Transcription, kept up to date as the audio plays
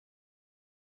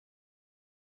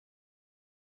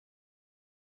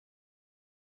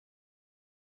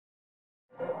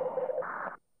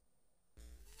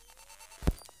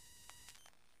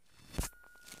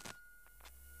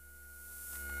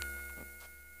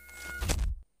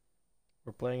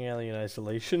We're playing Alien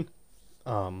Isolation.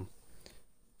 Um,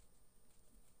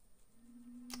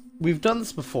 we've done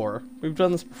this before.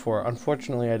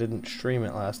 Unfortunately, I didn't stream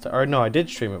it last time. Or no, I did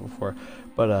stream it before,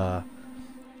 but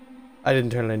I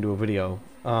didn't turn it into a video.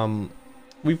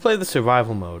 We play the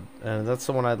survival mode, and that's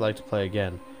the one I'd like to play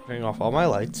again. Turning off all my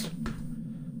lights,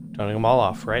 turning them all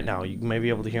off right now. You may be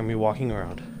able to hear me walking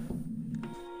around.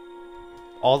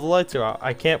 All the lights are out.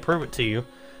 I can't prove it to you,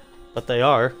 but they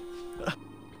are.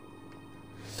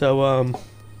 So,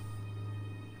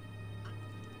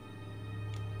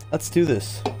 let's do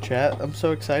this, chat. I'm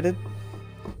so excited.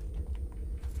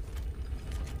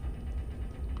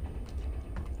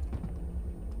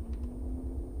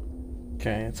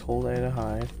 Okay, it's hold A to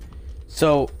hide.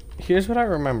 So, here's what I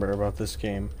remember about this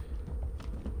game.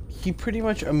 He pretty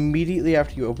much immediately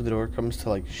after you open the door comes to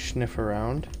like sniff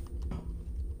around.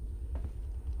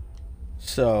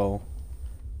 So,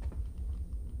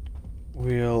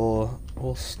 we'll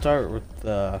start with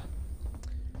the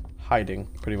hiding,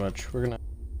 pretty much. We're gonna...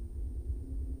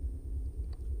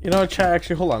 You know what, chat,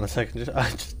 actually, hold on a second.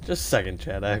 Just a second,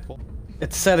 chat.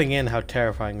 It's setting in how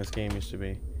terrifying this game used to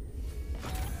be.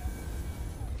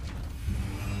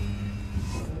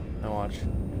 Now watch.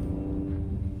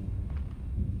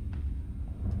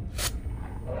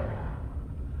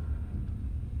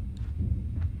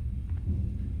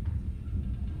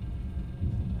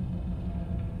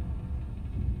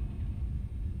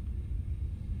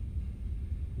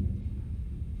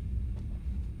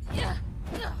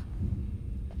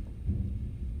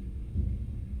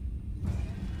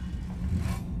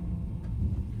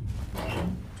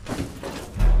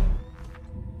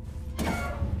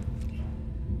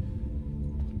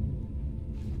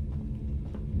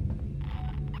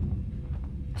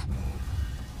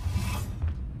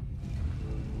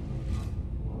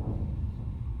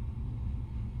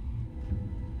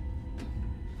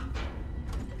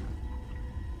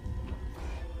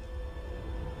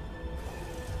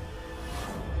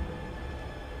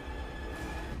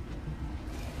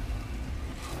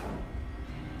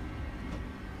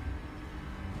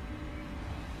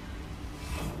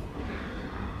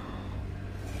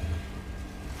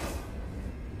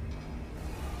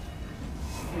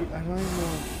 I don't even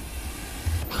know.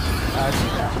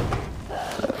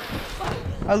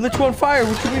 I lit you on fire.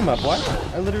 What you mean, my boy?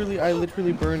 I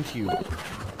literally burned you.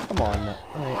 Come on.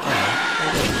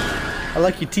 I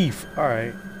like your teeth. All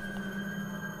right.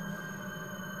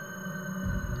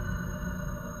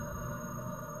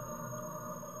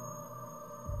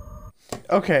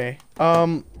 Okay.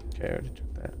 Okay, I already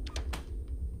took that.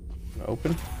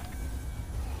 Open.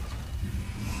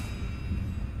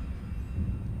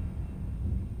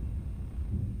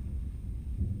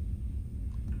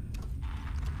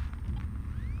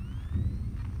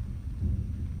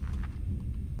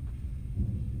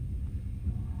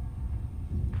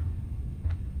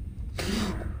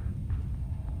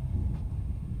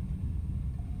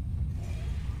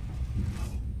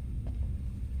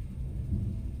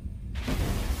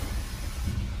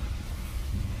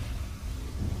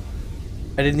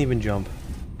 I didn't even jump.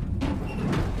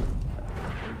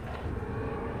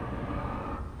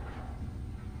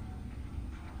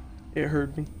 It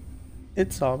heard me.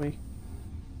 It saw me.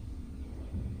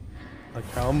 Like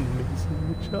how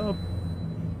amazing the job.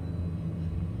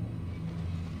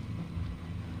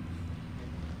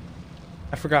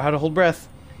 I forgot how to hold breath.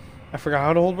 I forgot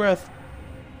how to hold breath.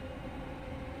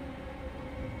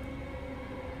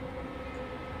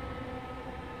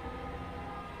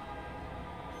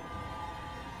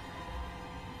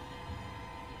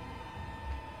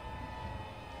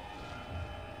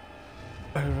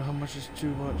 I don't know how much is too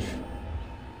much.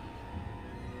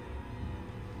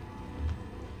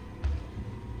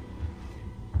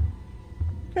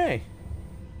 Okay.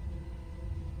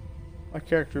 My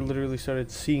character literally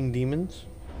started seeing demons.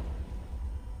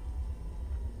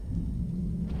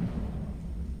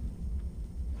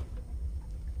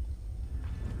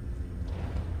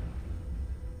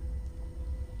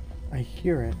 I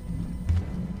hear it.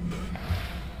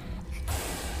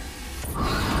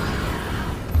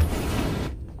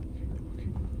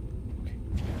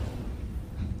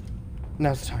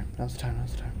 Now's the time. Now's the time.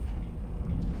 Now's the time.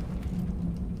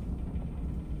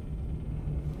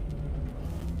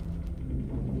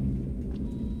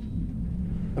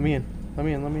 Let me in. Let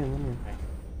me in. Let me in. Let me in.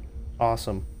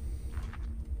 Awesome.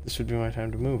 This would be my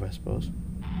time to move, I suppose.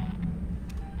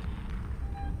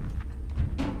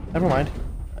 Never mind.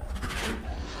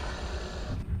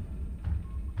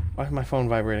 Why is my phone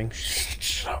vibrating?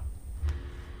 Shut up.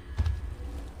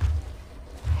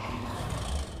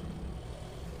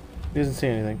 He doesn't see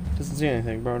anything. Doesn't see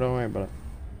anything, bro. Don't worry about it.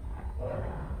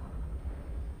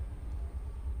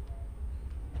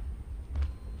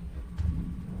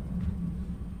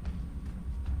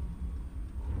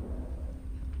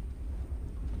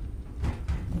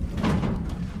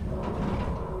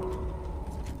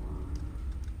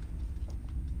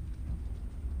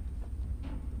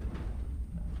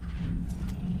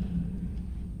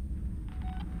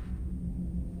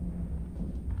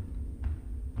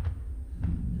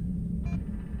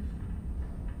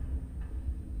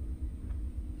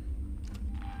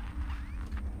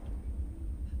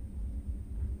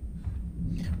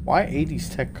 Why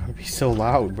 80s tech gotta be so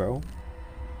loud, bro?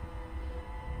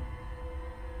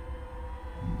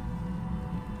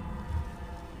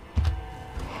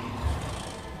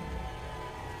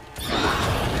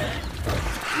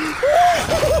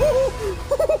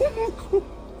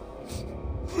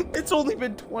 It's only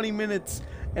been 20 minutes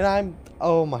and I'm,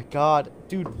 oh my god,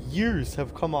 dude, years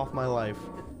have come off my life.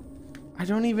 I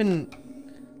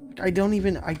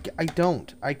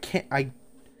can't,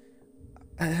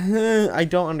 I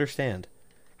don't understand.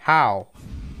 How?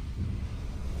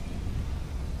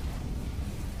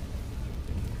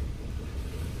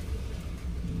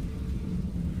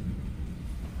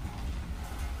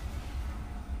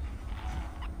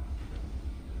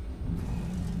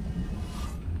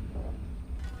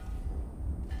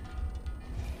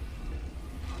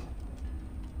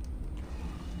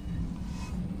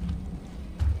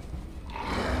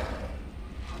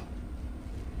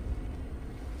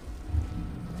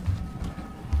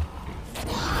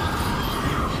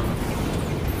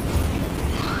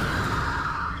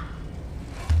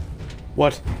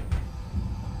 What?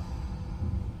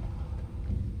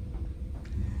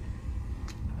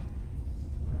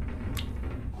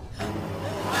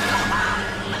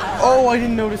 Oh, I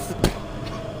didn't notice it.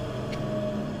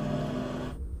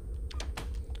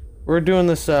 We're doing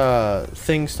this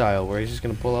thing style where he's just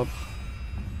gonna pull up.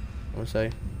 I wanna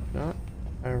say, no,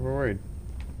 I'm worried.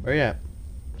 Where you at?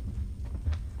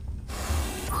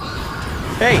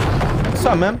 Hey, what's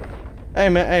up, man? Hey,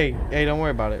 man. Hey, don't worry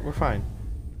about it. We're fine.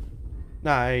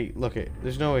 Nah, hey, look it.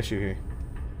 There's no issue here.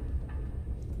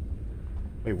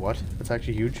 Wait, what? That's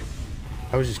actually huge.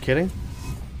 I was just kidding.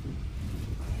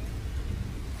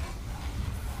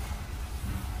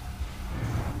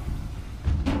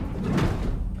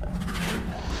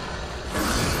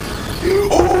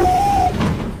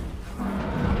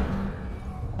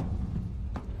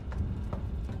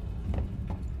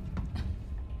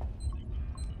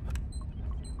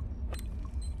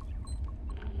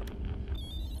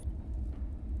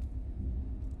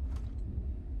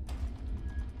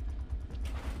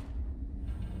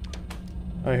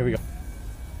 Alright, here we go.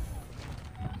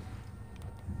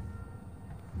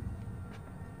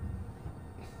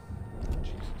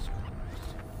 Jesus Christ.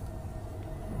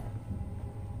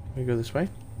 Can we go this way?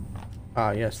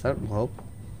 Ah, yes, that will help.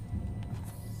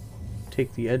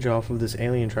 Take the edge off of this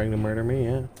alien trying to murder me,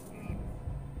 yeah.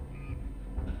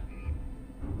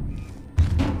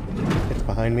 It's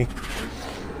behind me.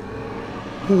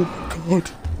 Oh my god.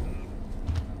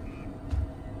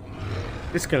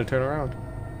 It's gonna turn around.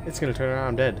 It's gonna turn around.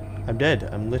 I'm dead. I'm dead.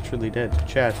 I'm literally dead.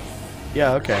 Chat.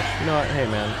 Yeah, okay. You know what? Hey,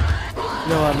 man. You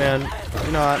know what, man?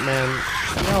 You know what, man?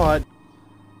 You know what?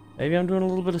 Maybe I'm doing a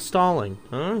little bit of stalling,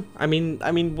 huh? I mean,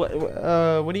 what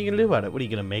are you gonna do about it? What, are you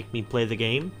gonna make me play the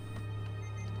game?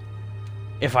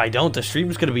 If I don't, the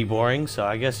stream's gonna be boring, so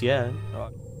I guess, yeah.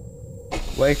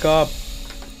 Wake up!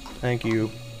 Thank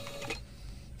you.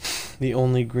 The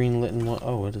only green lit one.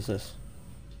 Oh, what is this?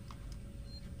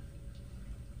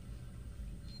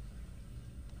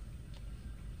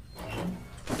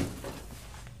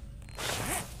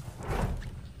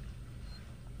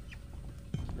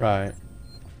 Right.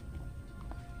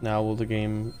 Now will the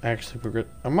game actually progress?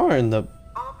 I'm wearing the...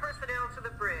 All personnel to the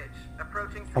bridge.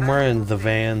 Approaching... I'm wearing the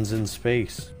vans in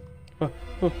space.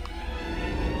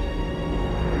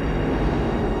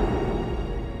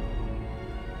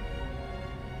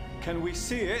 Can we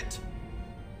see it?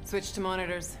 Switch to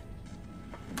monitors.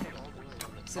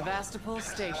 Sevastopol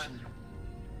Station.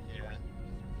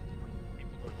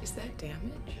 Is that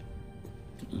damage?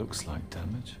 It looks like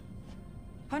damage.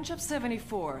 Punch up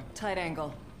 74, tight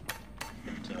angle.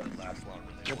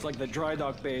 Looks like the dry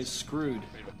dock bay is screwed.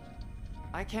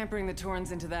 I can't bring the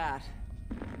Torrens into that.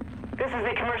 This is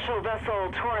the commercial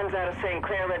vessel Torrens out of St.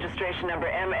 Clair, registration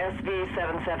number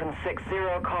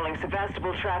MSV7760, calling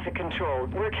Sevastopol Traffic Control.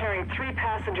 We're carrying 3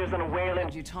 passengers on a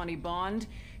Wayland. Yutani Bond,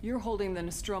 you're holding the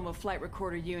Nostromo flight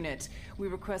recorder unit. We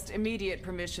request immediate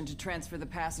permission to transfer the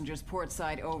passengers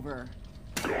portside over.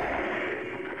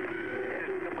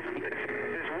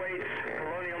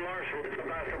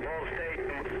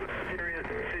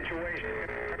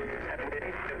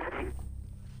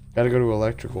 Gotta go to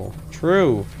electrical.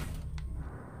 True.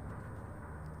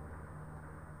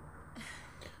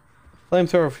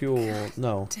 Flamethrower fuel.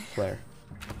 No. Flare.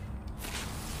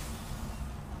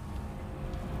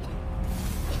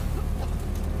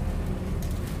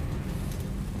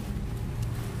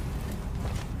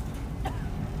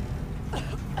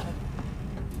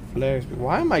 Flares.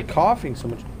 Why am I coughing so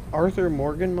much? Arthur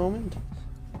Morgan moment?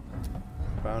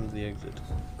 Found the exit.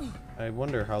 I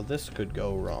wonder how this could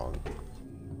go wrong.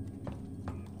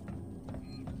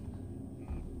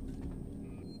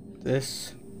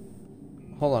 This...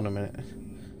 Hold on a minute.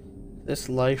 This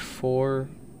life for...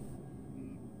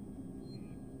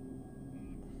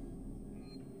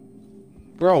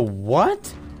 Bro,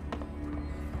 what?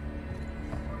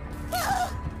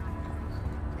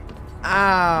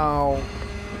 Ow.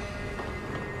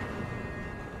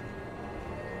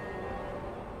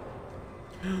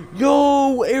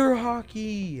 Yo, air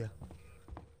hockey.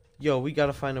 Yo, we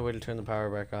gotta find a way to turn the power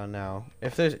back on now.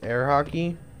 If there's air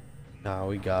hockey, nah,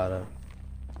 we gotta.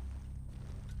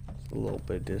 It's a little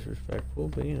bit disrespectful,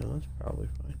 but you know, it's probably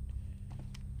fine.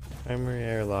 Primary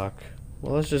airlock.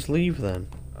 Well, let's just leave then.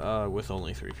 With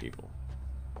only 3 people.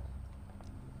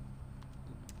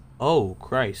 Oh,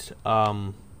 Christ.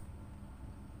 Oh,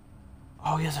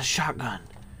 he has a shotgun.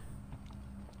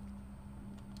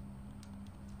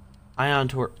 Ion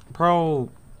Tor... Bro.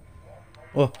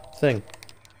 Oh, thing.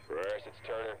 First, it's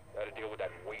Turner. Gotta deal with that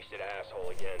wasted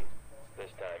asshole again. This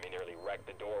time he nearly wrecked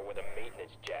the door with a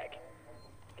maintenance jack.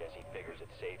 Guess he figures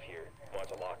it's safe here.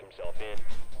 Wants to lock himself in.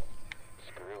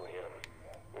 Screw him.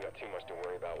 We got too much to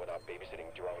worry about without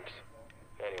babysitting drunks.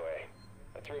 Anyway,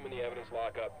 I threw him in the evidence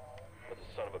lockup. Let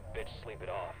the son of a bitch sleep it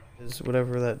off. Is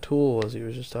whatever that tool was he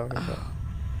was just talking about.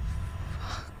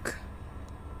 Fuck.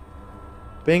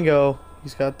 Bingo.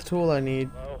 He's got the tool I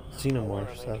need. Well, Xenomorph I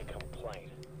wanna stuff. make a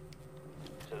complaint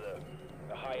to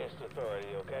the highest authority,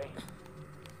 okay?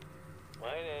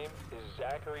 My name is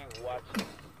Zachary Watson.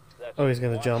 That's Oh, he's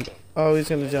gonna jump. Watson. Oh, he's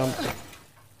gonna jump. I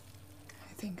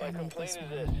think My I made complaint this is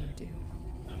one this. you do.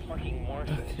 Fucking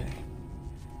Martians. Okay.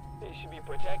 They should be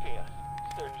protecting us.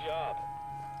 It's their job.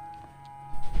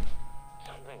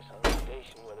 Something's on the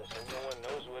station with us and no one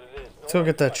knows what it is. Let's go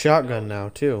get that shotgun now,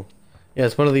 too. Yeah,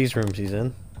 it's one of these rooms he's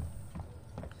in.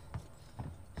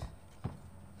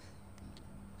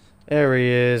 There he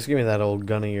is. Give me that old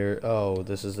gun of your... Oh,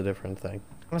 this is a different thing.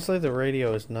 Honestly, the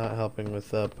radio is not helping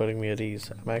with putting me at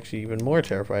ease. I'm actually even more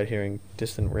terrified hearing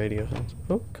distant radio sounds.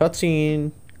 Oh,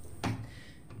 cutscene.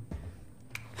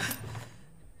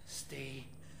 Stay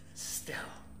still.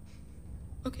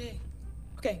 Okay.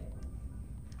 Okay.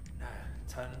 Now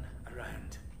turn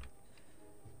around.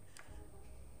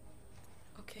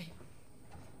 Okay.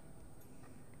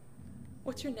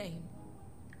 What's your name?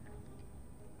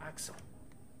 Axel.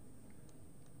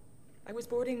 I was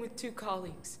boarding with 2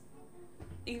 colleagues.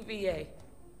 EVA.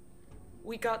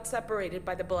 We got separated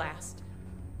by the blast.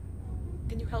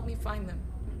 Can you help me find them?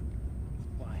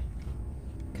 Why?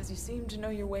 Because you seem to know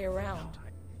your way around.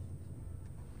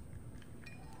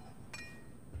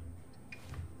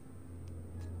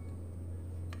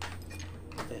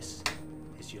 This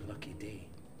is your lucky day.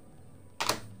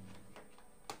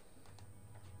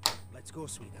 Let's go,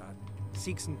 sweetheart.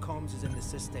 Seeks and Comms is in the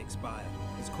Systex Spire.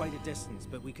 It's quite a distance,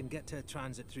 but we can get to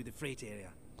transit through the freight area.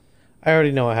 I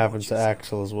already know what happens to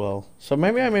Axel as well. So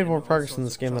maybe I made more progress in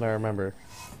this game than I remember.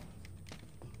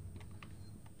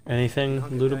 Anything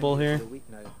Hunkered lootable down here? for a week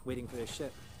now, waiting for a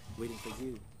ship. Waiting for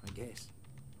you, I guess.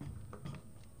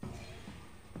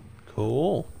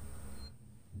 Cool.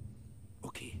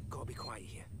 Okay, gotta be quiet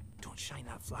here. Don't shine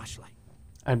that flashlight.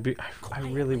 I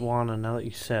really wanna, now that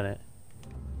you said it.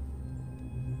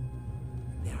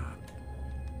 They're armed.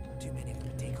 Too many of them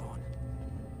to take on.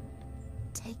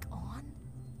 Take on?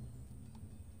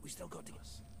 We still got to...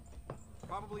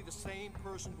 Probably the same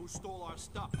person who stole our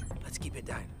stuff. Let's keep it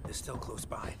down. They're still close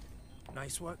by.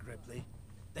 Nice work, Ripley.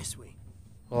 This way.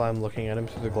 While I'm looking at him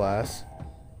through the glass.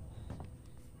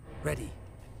 Ready.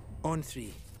 On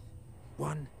 3.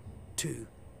 1, 2,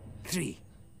 3.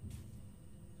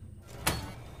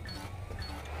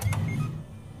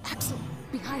 Axel,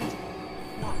 behind.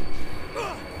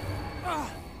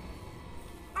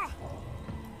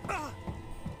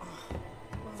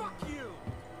 Fuck you!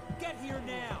 Get here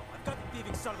now! I've got the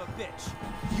thieving son of a bitch!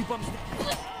 You bums...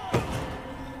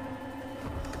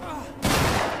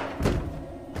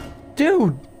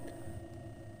 Dude!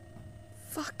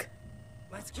 Fuck.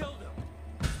 Let's kill them!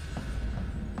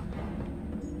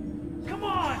 Come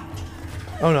on!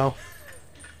 Oh no.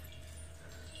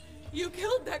 You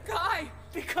killed that guy!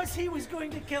 Because he was going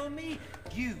to kill me,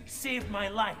 you saved my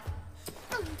life.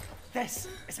 This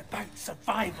is about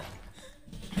survival.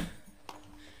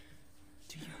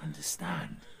 Do you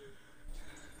understand?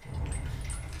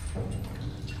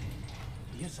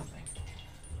 You hear something?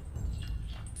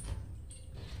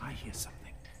 I hear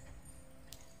something.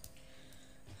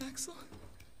 Axel?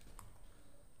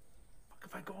 Fuck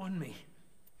if I got on me.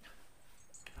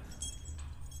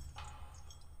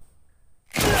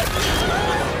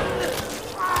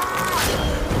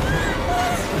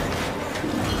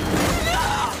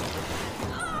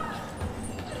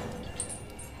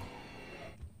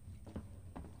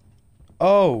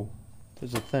 Oh.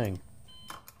 There's a thing.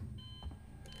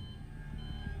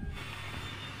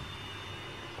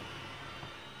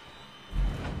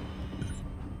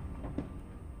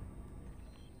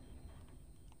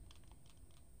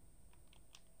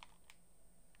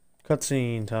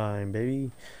 Cutscene time,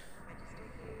 baby.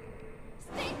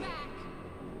 Stay back!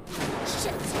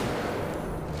 Shit!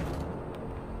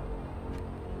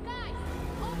 Guys,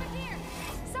 over here!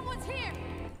 Someone's here!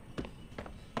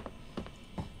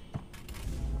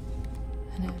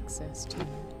 An access to.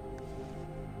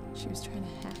 She was trying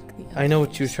to hack the. I know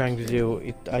what she was trying to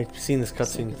do. I've seen this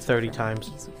cutscene 30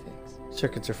 times. Easy fix.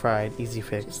 Circuits are fried. Easy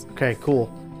fix. Okay, cool.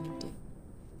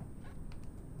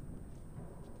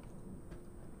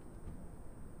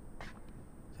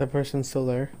 Is that person still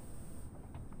there?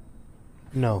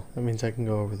 No, that means I can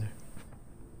go over there.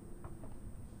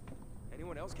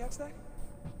 Anyone else catch that?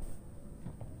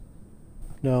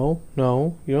 No,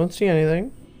 no, you don't see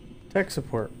anything. Tech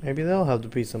support. Maybe they'll have the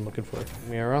piece I'm looking for.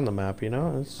 We are on the map, you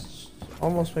know? It's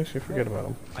almost makes me forget about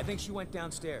them. I think she went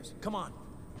downstairs. Come on.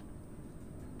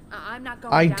 I'm not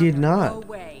going I down did there. not. No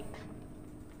way.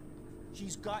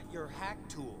 She's got your hack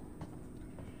tool.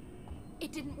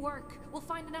 It didn't work. We'll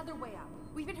find another way out.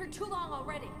 We've been here too long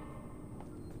already.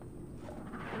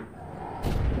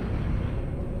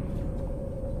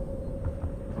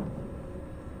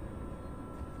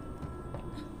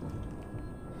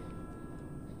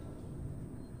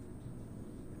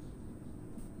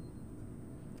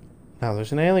 Now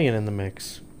there's an alien in the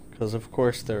mix. Because of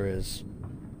course there is.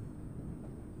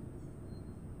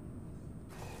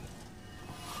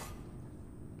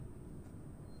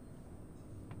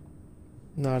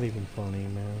 Not even funny,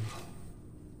 man.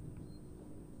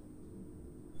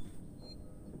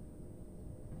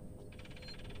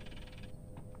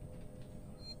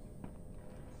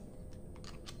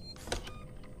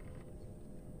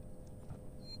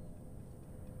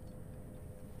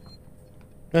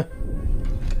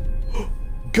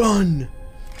 Gun!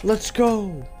 Let's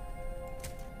go!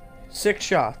 6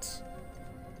 shots.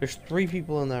 There's 3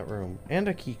 people in that room. And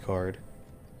a key card.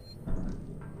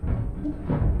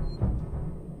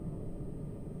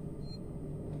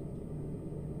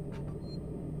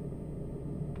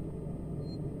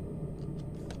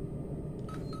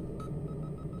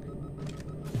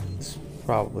 It's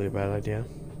probably a bad idea.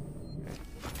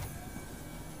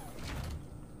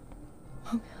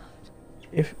 Oh god.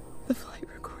 If... The flight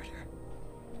recorder.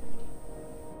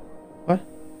 What?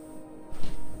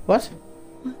 What?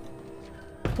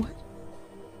 What?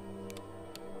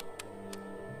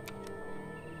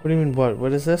 What do you mean, what?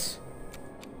 What is this?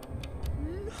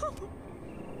 No!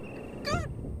 God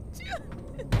damn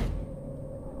it!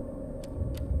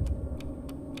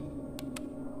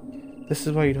 This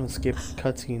is why you don't skip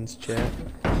cutscenes, chat.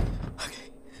 Okay.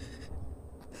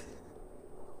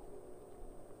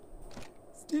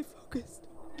 Stay focused.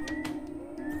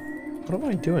 What am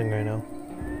I doing right now?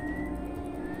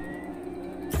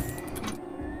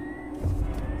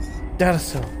 Data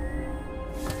cell.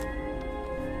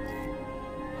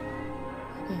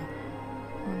 Okay.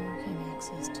 Unlocking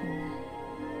access to me.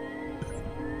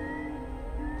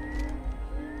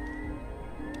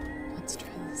 Let's try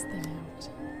this thing out.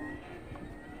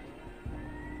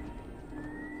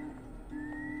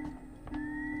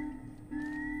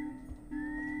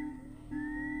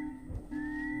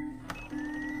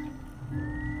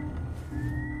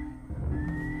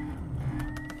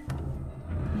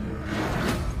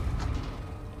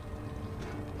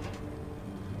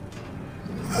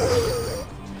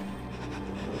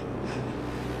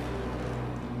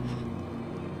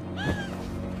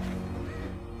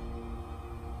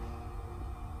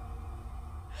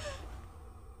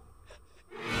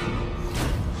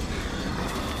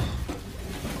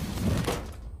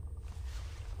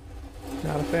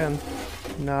 Not a fan.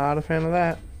 Not a fan of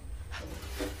that.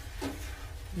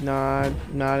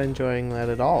 Not enjoying that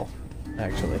at all,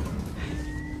 actually.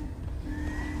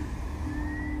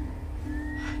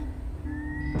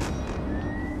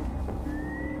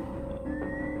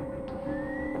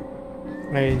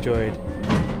 I enjoyed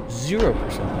 0%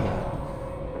 of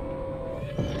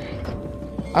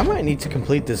that. I might need to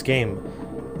complete this game.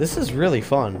 This is really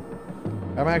fun.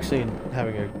 I'm actually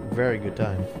having a very good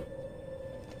time.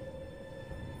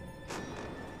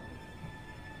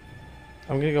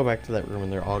 I'm gonna go back to that room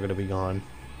and they're all gonna be gone.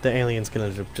 The alien's gonna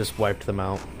have just wiped them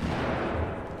out.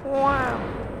 Wow.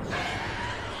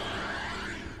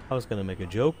 I was gonna make a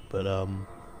joke, but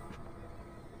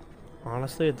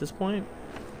honestly at this point,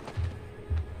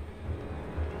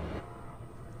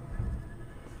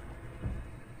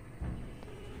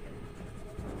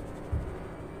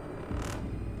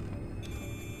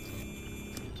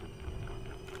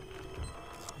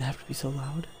 They have to be so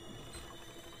loud.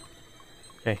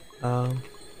 Okay, I'm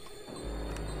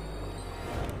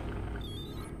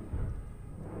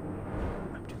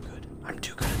too good. I'm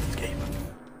too good at this game.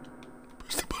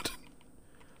 Push the button.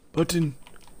 Button.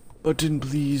 Button,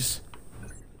 please.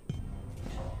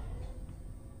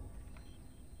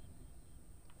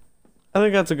 I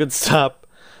think that's a good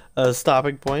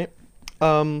stopping point.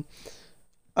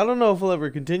 I don't know if we'll ever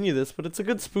continue this, but it's a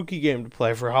good spooky game to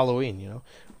play for Halloween, you know.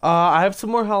 I have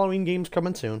some more Halloween games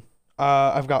coming soon.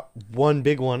 I've got one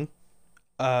big one.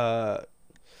 I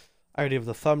already have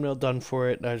the thumbnail done for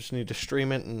it. I just need to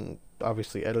stream it and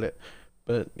obviously edit it.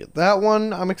 But that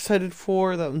one I'm excited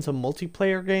for. That one's a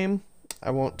multiplayer game.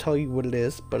 I won't tell you what it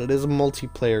is, but it is a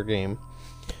multiplayer game.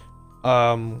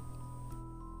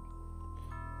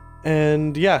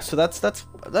 And yeah, so that's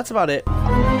about it.